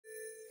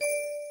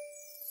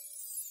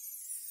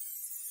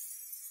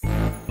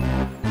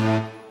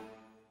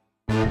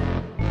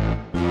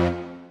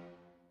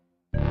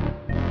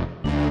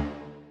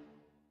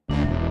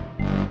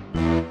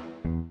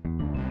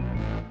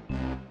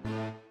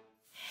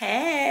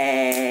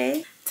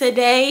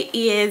Today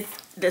is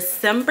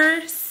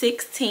December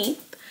 16th.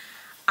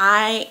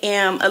 I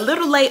am a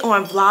little late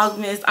on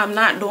Vlogmas. I'm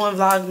not doing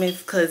Vlogmas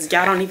because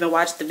y'all don't even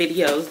watch the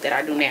videos that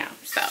I do now.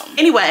 So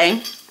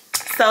anyway,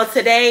 so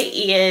today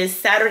is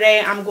Saturday.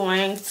 I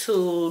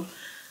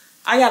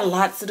got a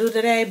lot to do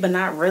today, but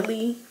not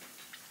really.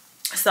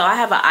 So I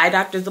have an eye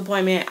doctor's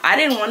appointment. I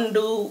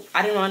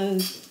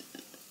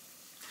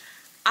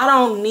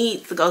don't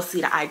need to go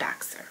see the eye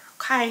doctor,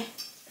 okay?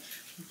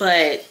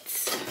 But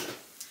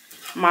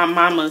my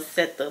mama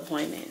set the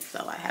appointment,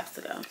 so I have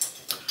to go.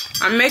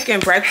 I'm making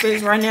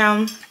breakfast right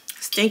now.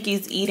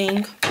 Stinky's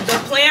eating.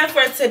 The plan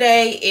for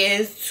today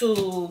is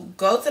to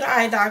go to the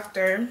eye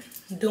doctor,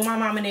 do my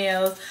mama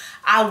nails.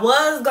 I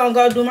was gonna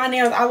go do my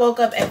nails. I woke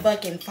up at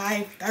fucking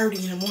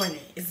 5:30 in the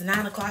morning. It's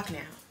 9 o'clock now.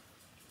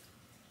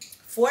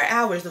 4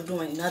 hours of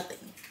doing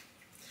nothing.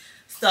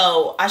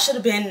 So I should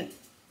have been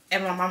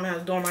at my mama's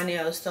house doing my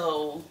nails,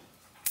 so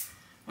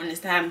when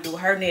it's time to do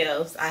her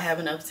nails, I have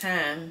enough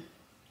time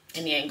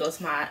and then go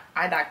to my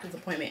eye doctor's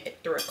appointment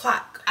at 3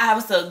 o'clock. I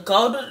have to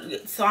go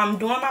to, so I'm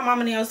doing my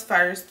mama nails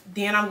first,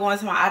 then I'm going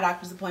to my eye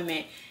doctor's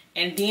appointment,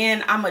 and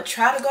then I'm gonna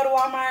try to go to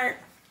Walmart.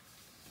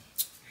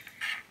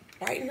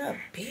 Brighten up,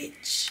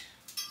 bitch.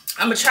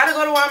 I'm gonna try to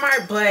go to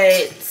Walmart,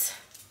 but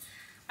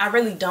I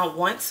really don't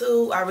want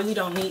to. I really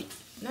don't need,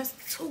 that's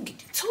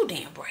too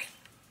damn bright.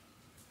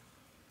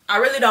 I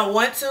really don't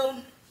want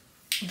to,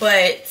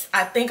 but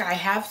I think I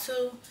have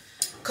to.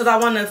 Cause I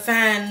want to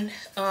find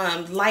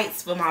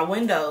lights for my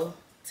window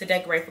to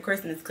decorate for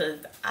Christmas, cause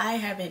I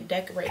haven't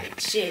decorated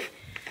shit.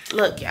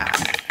 Look, y'all,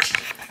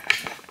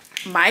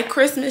 my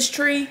Christmas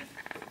tree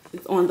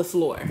is on the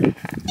floor,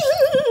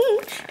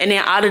 and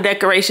then all the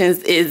decorations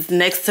is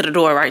next to the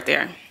door right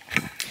there.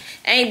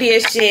 Ain't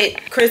did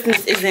shit.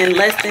 Christmas is in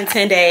less than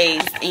 10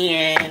 days,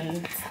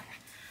 and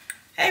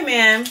hey,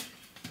 man,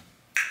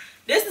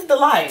 this is the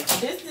life.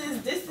 This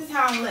is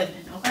how I'm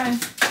living. Okay,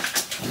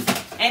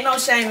 ain't no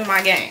shame in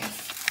my game.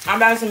 I'm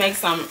about to make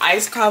some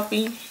iced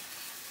coffee.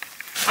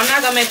 I'm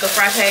not gonna make a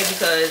frappe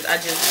because I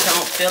just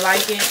don't feel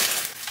like it.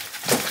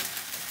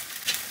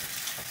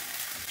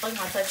 What am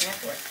I touching that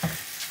for?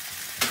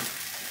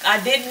 I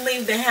didn't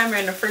leave the hammer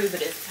in the freezer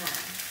this time.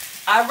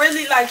 I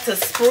really like to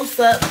spruce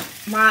up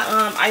my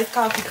iced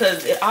coffee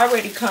because it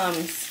already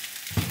comes,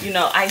 you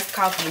know, iced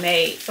coffee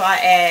made. So I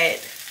add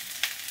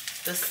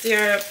the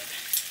syrup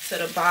to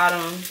the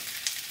bottom,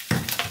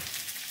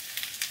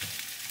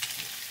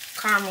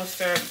 caramel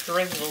syrup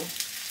drizzle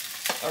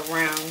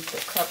around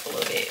the cup a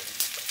little bit.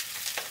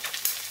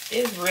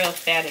 It's real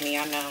fattening,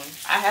 I know.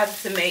 I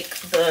have to make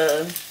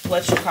the,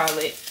 what is it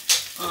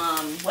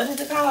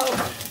called?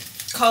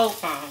 Cold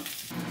foam.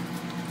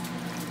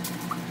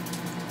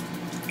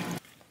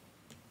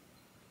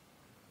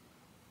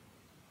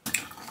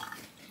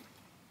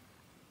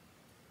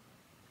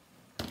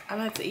 I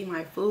like to eat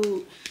my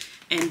food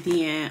and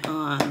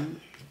then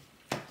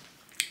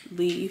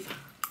leave.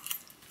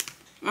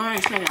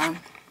 Alright, so y'all.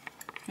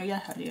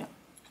 Hurry up.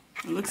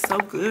 It looks so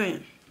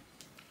good.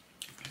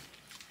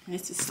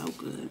 This is so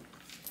good.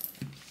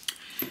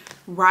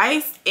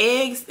 Rice,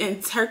 eggs,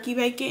 and turkey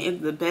bacon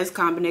is the best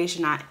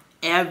combination I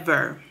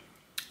ever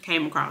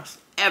came across.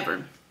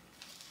 Ever.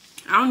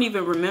 I don't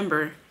even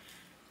remember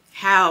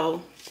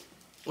how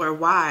or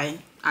why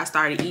I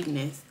started eating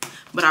this.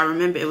 But I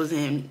remember it was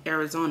in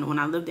Arizona. When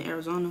I lived in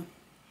Arizona,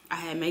 I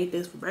had made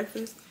this for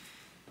breakfast.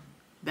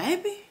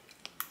 Baby.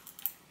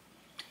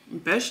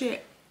 Best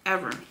shit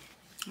ever.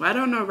 Why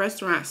don't no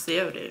restaurants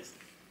sell this?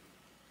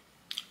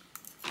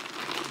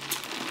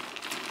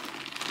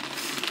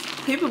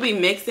 People be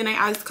mixing their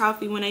iced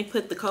coffee when they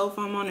put the cold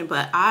foam on it,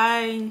 but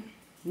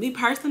me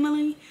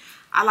personally,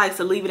 I like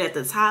to leave it at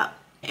the top,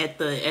 at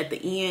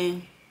the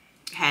end,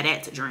 have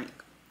that to drink.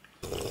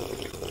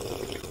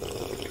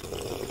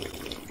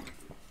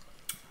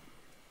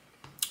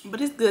 But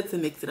it's good to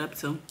mix it up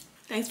too.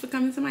 Thanks for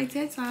coming to my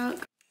TED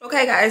Talk.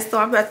 Okay guys, so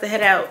I'm about to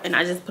head out and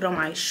I just put on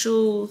my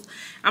shoes.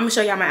 I'm gonna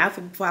show y'all my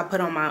outfit before I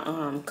put on my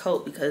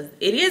coat because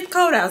it is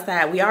cold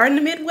outside. We are in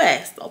the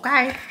Midwest,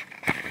 okay?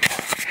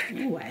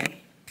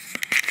 Anyway,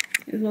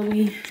 this is what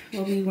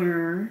we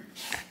wear.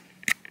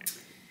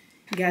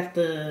 Got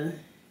the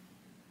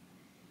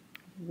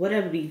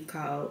whatever these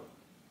called,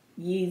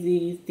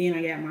 Yeezys. Then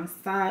I got my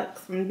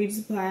socks from Beauty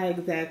Supply,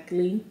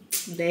 exactly.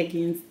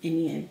 Leggings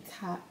and then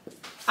top.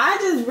 I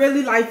just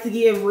really like to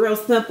get real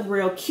simple,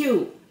 real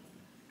cute.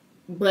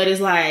 But it's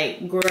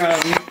like, girl,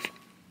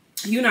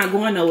 you're not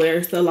going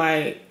nowhere. So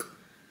like,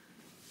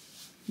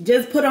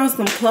 just put on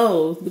some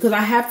clothes because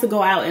I have to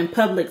go out in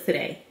public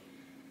today.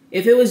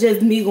 If it was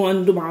just me going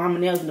to do my mama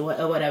nails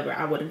or whatever,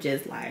 I would have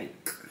just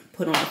like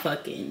put on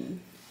fucking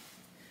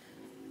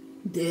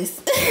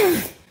this.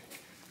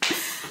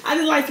 I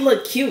just like to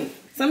look cute.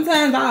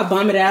 Sometimes I'll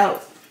bum it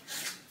out.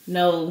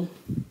 No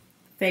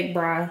fake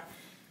bra,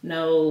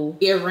 no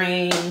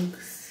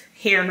earrings,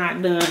 hair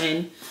not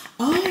done.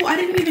 Oh, I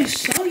didn't even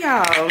show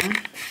y'all.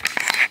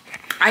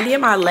 I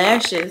did my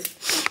lashes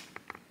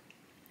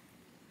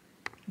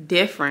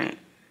different.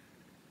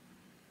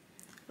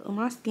 Oh,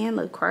 my skin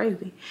look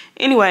crazy.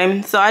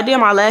 Anyway, so I did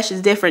my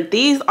lashes different.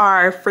 These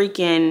are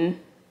freaking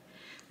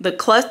the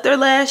cluster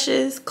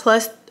lashes.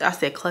 I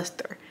said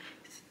cluster.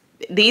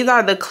 These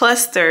are the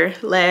cluster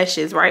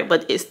lashes, right?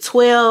 But it's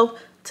 12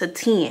 to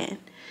 10.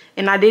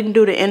 And I didn't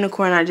do the inner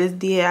corner. I just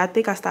did. I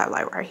think I stopped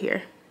like right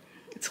here.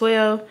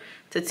 12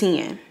 to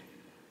 10.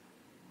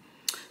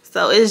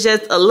 So it's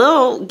just a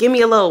little, give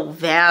me a little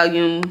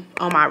volume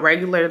on my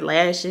regular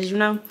lashes, you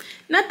know?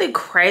 Nothing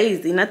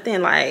crazy,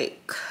 nothing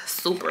like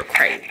super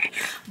crazy.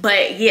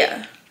 But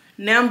yeah,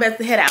 now I'm about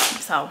to head out.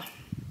 So,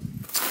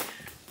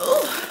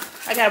 oh,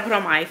 I gotta put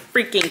on my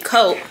freaking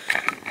coat.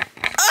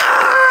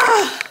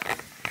 Ah!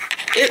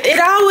 It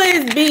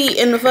always be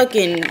in the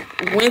fucking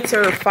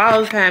winter or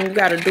fall time. You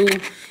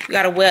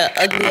gotta wear an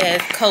ugly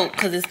ass coat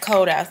because it's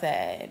cold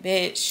outside,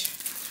 bitch.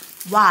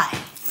 Why?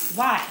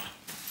 Why?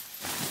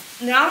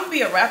 Now I'm gonna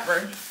be a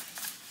rapper.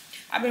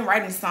 I've been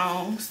writing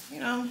songs,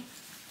 you know.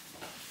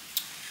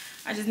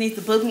 I just need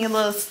to book me a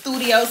little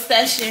studio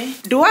session.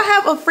 Do I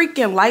have a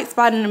freaking light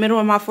spot in the middle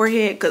of my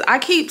forehead? Because I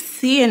keep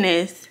seeing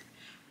this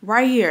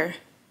right here.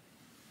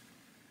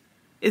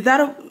 Is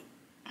that a...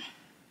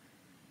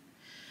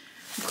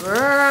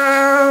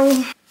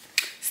 Girl.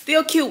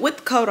 Still cute with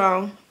the coat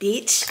on,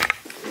 bitch.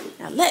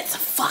 Now let's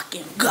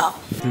fucking go.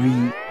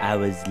 3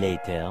 hours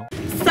later.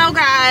 So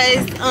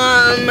guys,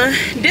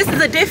 this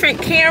is a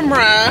different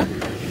camera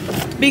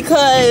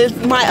because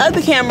my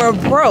other camera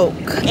broke,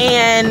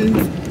 and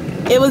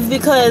it was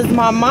because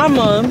my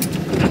mama,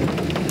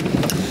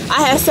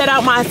 I had set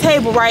out my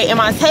table, right, and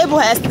my table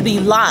has to be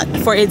locked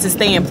for it to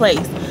stay in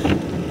place.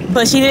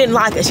 But she didn't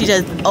lock it, she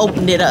just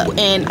opened it up,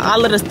 and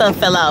all of the stuff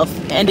fell off,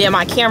 and then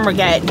my camera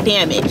got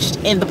damaged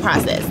in the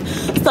process.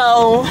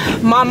 So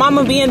my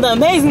mama, being the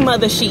amazing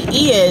mother she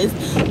is,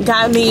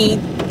 got me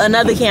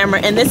another camera,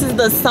 and this is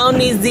the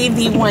Sony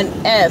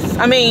ZV-1F.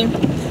 I mean,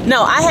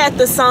 no, I had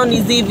the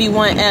Sony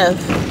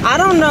ZV-1F. I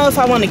don't know if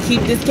I want to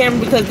keep this camera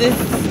because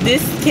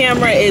this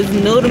camera is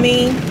new to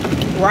me,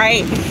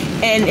 right?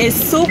 And it's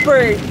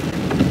super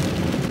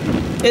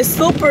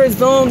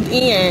zoomed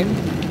in.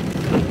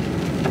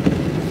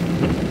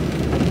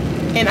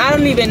 And I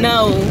don't even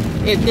know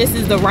if this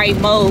is the right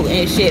mode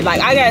and shit. Like,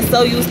 I got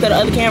so used to the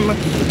other camera.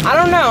 I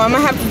don't know. I'm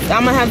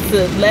gonna have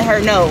to let her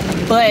know.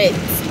 But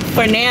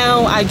for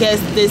now, I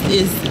guess this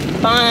is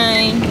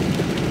fine.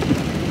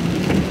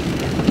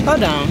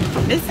 Hold on.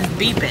 This is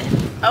beeping.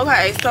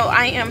 Okay, so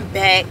I am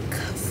back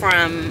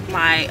from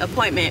my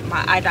appointment,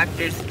 my eye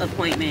doctor's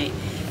appointment.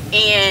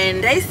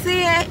 And they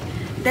said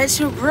that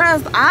your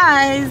girl's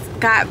eyes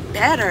got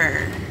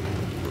better.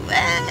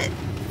 What?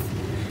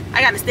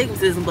 I got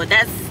astigmatism, but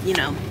that's, you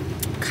know,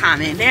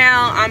 common.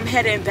 Now I'm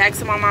heading back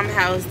to my mom's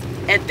house.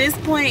 At this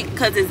point,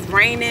 because it's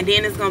raining,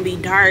 then it's gonna be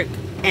dark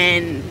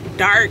and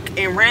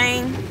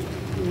rain.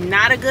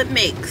 Not a good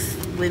mix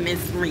with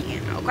Miss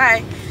Riin,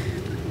 okay?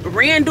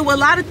 Riin do a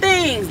lot of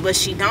things, but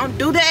she don't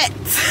do that.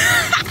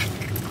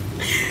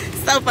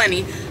 So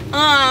funny.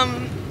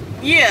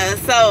 Yeah,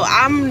 so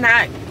I'm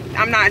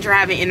not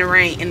driving in the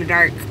rain, in the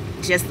dark,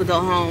 just to go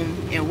home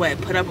and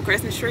put up a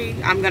Christmas tree.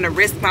 I'm gonna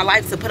risk my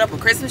life to put up a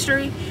Christmas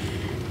tree.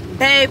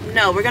 Babe,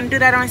 no, we're gonna do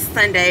that on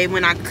Sunday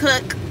when I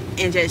cook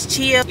and just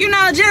chill. You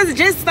know,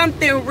 just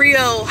something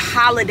real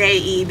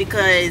holiday-y,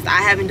 because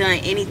I haven't done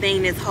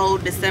anything this whole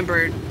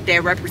December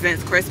that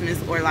represents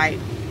Christmas or like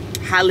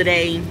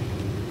holiday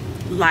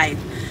life.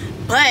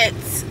 But,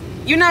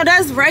 you know,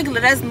 that's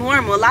regular, that's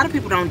normal. A lot of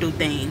people don't do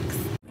things.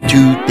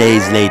 2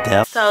 days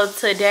later. So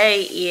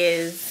today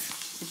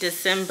is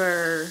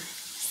December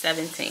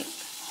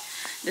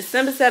 17th.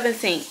 December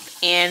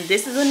 17th, and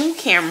this is a new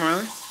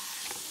camera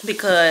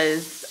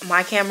because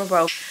my camera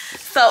broke.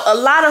 So a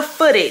lot of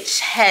footage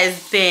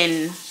has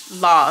been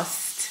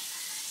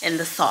lost in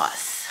the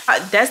sauce.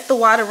 That's the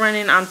water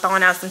running. I'm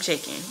throwing out some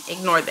chicken.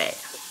 Ignore that.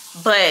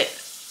 But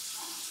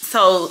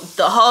so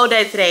the whole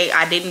day today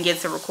I didn't get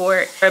to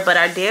record, but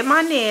I did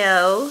my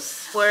nails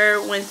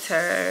for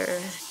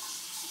winter.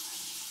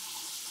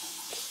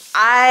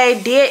 I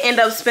did end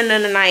up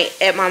spending the night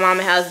at my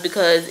mama's house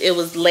because it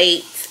was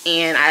late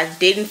and I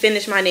didn't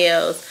finish my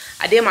nails.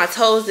 I did my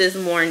toes this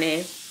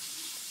morning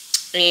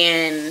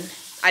and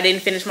I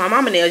didn't finish my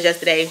mama nails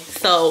yesterday.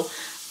 So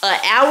an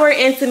hour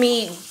into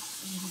me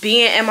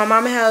being at my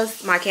mama's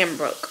house, my camera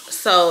broke.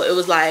 So it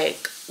was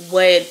like,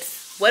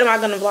 what am I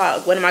gonna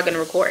vlog? What am I gonna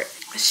record?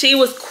 She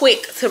was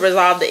quick to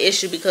resolve the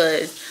issue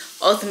because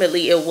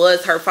ultimately it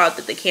was her fault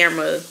that the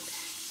camera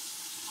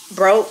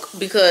broke,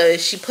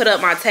 because she put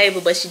up my table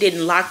but she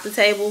didn't lock the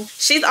table.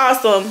 She's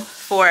awesome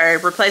for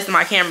replacing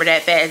my camera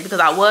that fast, because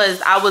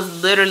I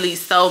was literally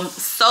so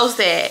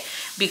sad,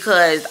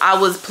 because I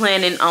was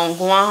planning on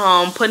going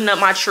home, putting up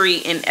my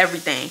tree and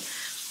everything,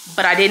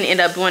 but I didn't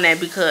end up doing that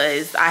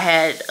because I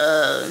had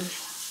a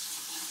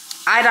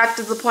eye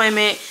doctor's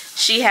appointment.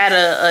 She had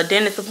a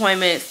dentist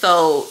appointment,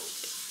 so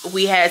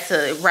we had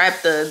to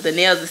wrap the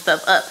nails and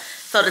stuff up.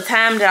 So the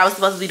time that I was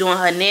supposed to be doing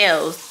her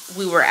nails,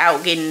 we were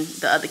out getting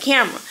the other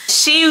camera.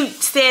 She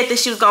said that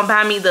she was gonna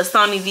buy me the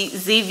Sony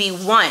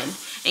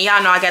ZV-1, and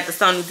y'all know I got the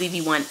Sony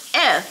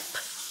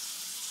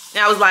ZV-1F.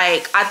 And I was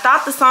like, I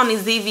thought the Sony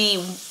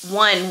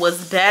ZV-1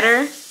 was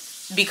better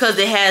because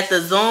it had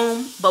the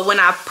zoom. But when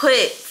I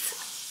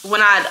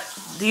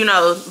you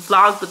know,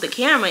 vlogged with the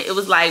camera, it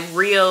was like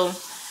real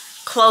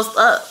close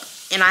up.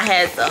 And I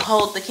had to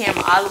hold the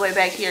camera all the way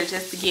back here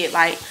just to get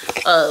like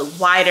a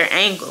wider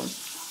angle.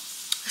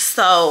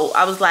 So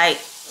I was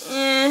like,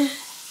 eh.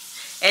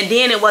 And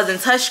then it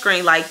wasn't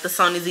touchscreen like the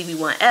Sony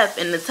ZV-1F.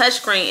 And the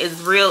touchscreen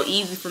is real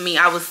easy for me.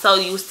 I was so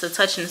used to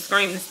touching the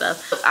screen and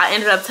stuff. I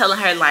ended up telling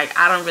her, like,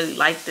 I don't really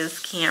like this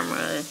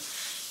camera.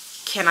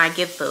 Can I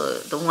get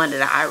the one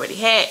that I already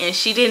had? And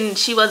she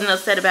wasn't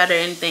upset about it or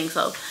anything.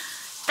 So,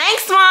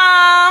 thanks,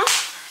 Mom.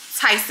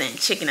 Tyson,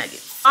 chicken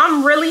nuggets.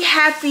 I'm really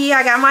happy.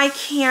 I got my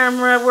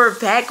camera. We're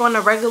back on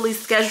the regularly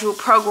scheduled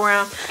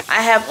program.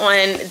 I have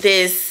on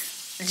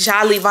this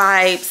Jolly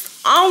Vibes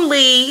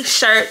only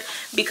shirt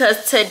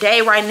because today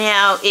right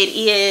now it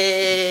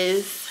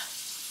is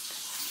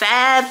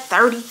Fab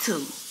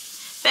 32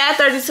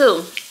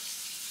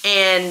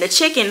 and the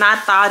chicken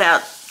not thawed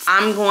out.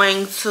 I'm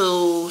going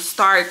to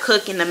start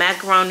cooking the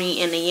macaroni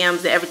and the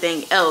yams and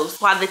everything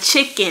else while the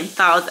chicken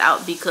thaws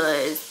out,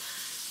 because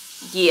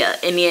yeah.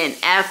 And then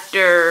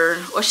after,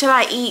 or should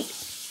I eat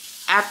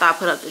after I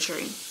put up the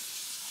tree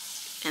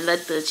and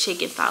let the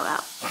chicken thaw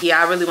out?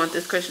 Yeah, I really want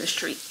this Christmas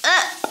tree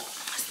up.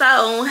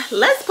 So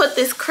let's put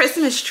this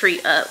Christmas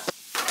tree up.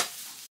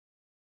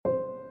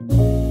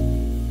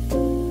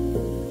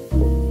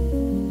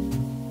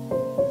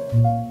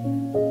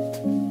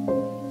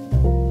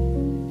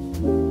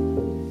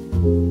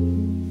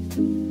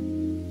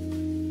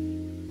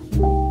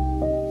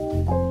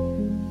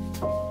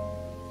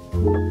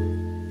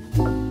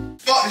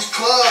 Fuck this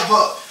club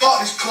up. Fuck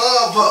this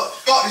club up.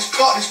 Fuck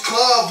this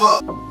club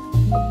up.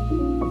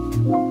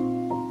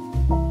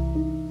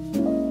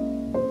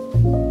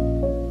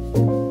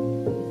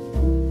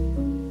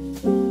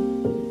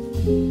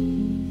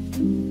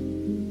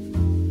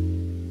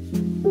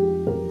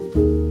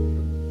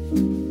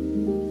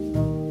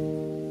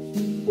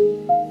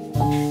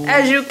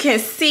 As you can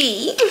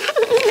see,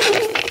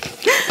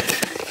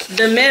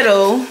 the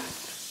middle,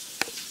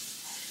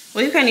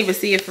 well, you can't even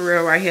see it for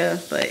real right here,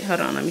 but hold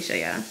on, let me show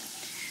y'all.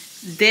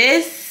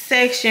 This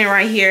section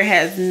right here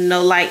has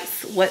no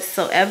lights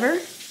whatsoever.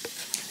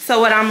 So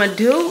what I'm gonna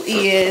do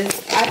is,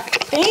 I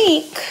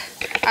think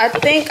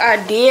I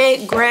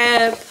did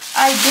grab,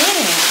 I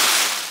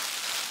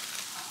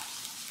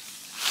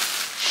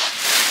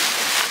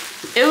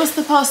didn't. It was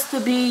supposed to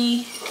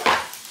be,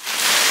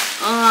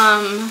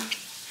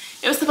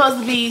 it was supposed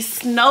to be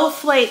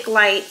snowflake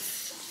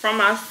lights from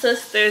my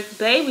sister's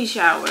baby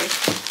shower.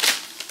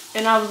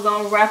 And I was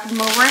gonna wrap them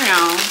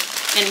around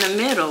in the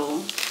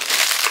middle.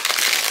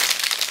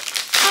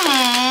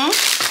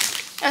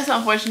 That's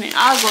unfortunate.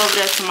 I'll go over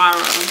that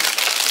tomorrow.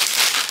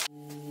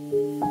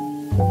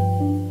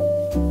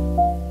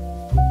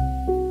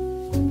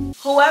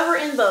 Whoever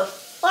in the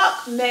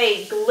fuck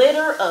made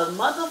glitter a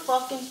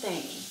motherfucking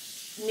thing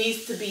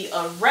needs to be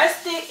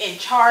arrested and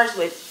charged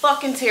with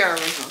fucking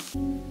terrorism.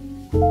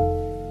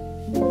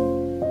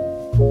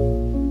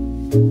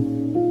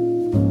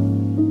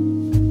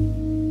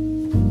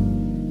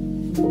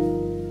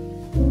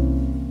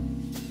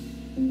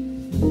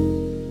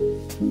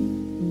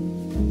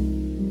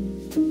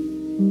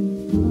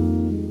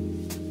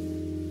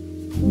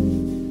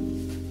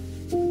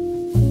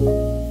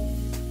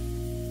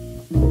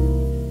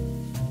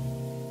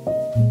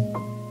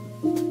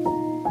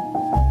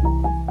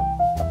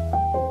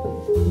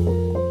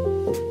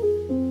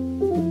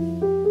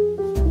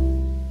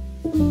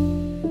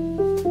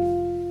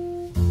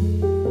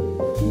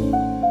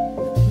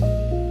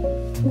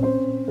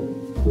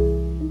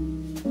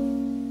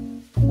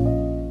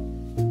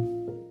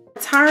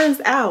 Turns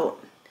out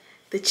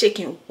the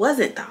chicken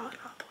wasn't thawed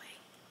all the way.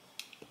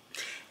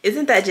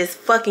 Isn't that just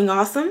fucking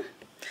awesome?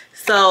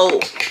 So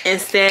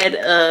instead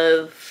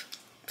of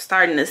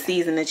starting to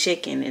season the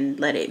chicken and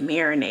let it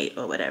marinate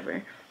or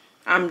whatever,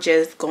 I'm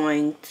just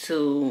going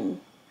to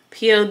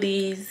peel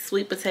these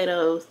sweet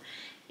potatoes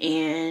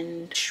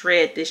and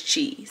shred this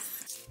cheese.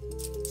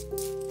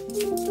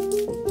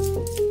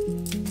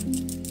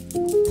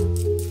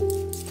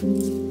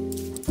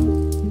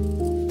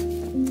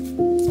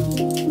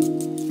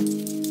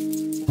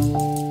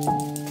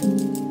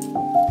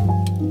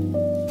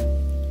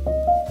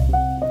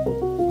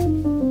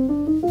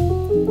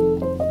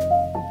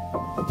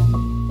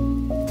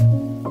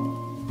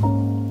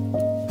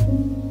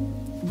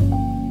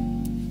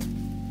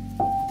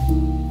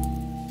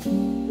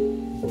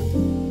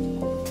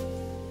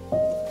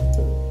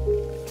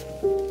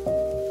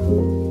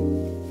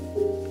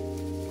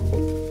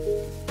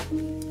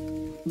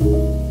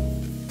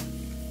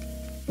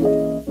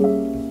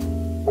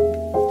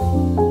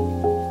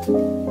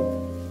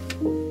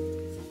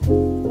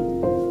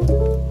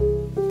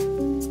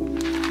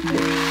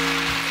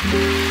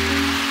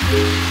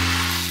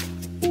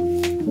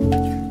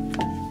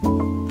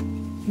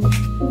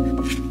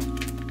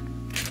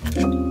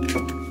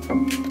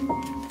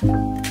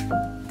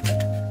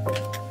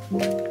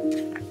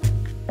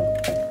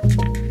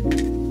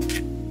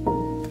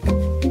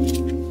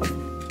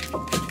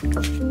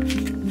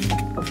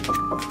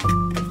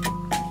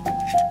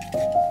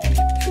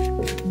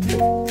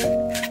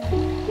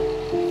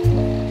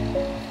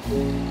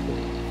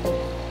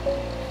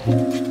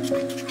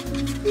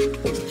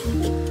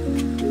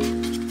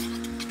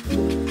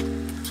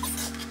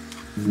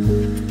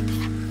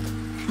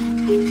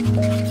 Hey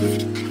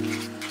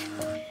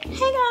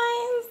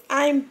guys,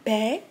 I'm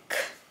back.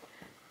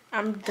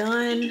 I'm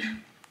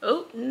done.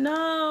 Oh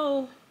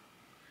no,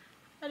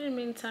 I didn't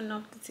mean to turn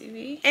off the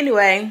TV.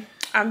 Anyway,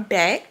 I'm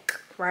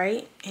back,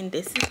 right? And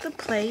this is the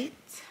plate.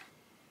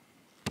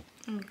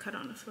 Let me cut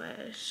on the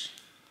flash.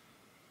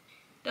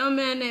 Don't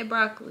mind that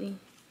broccoli.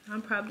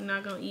 I'm probably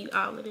not gonna eat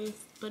all of this,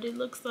 but it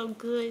looks so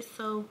good,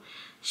 so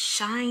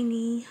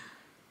shiny.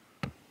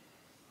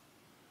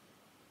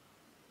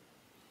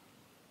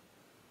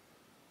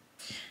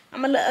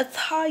 I'm a little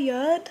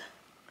tired.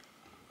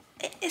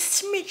 A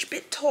smidge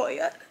bit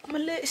tired. I'm a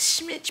little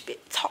smidge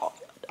bit tired.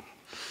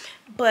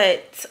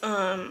 But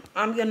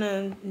I'm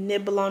gonna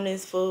nibble on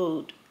this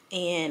food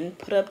and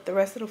put up the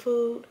rest of the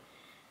food.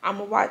 I'm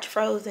gonna watch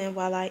Frozen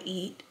while I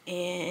eat,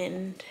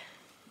 and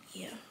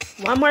yeah.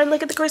 One more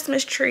look at the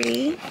Christmas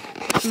tree.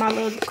 My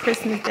little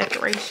Christmas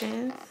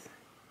decorations.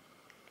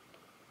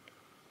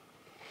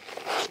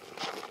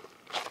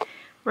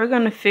 We're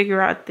gonna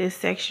figure out this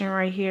section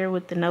right here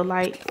with the no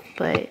lights,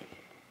 but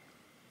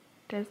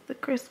that's the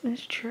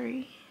Christmas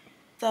tree.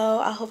 So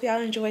I hope y'all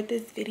enjoyed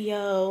this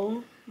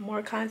video.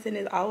 More content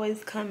is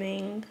always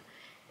coming.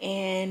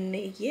 And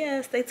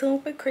yeah, stay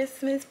tuned for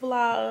Christmas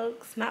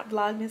vlogs. Not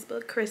Vlogmas,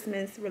 but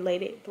Christmas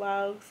related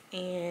vlogs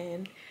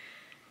and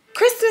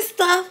Christmas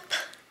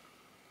stuff.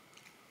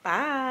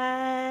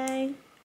 Bye.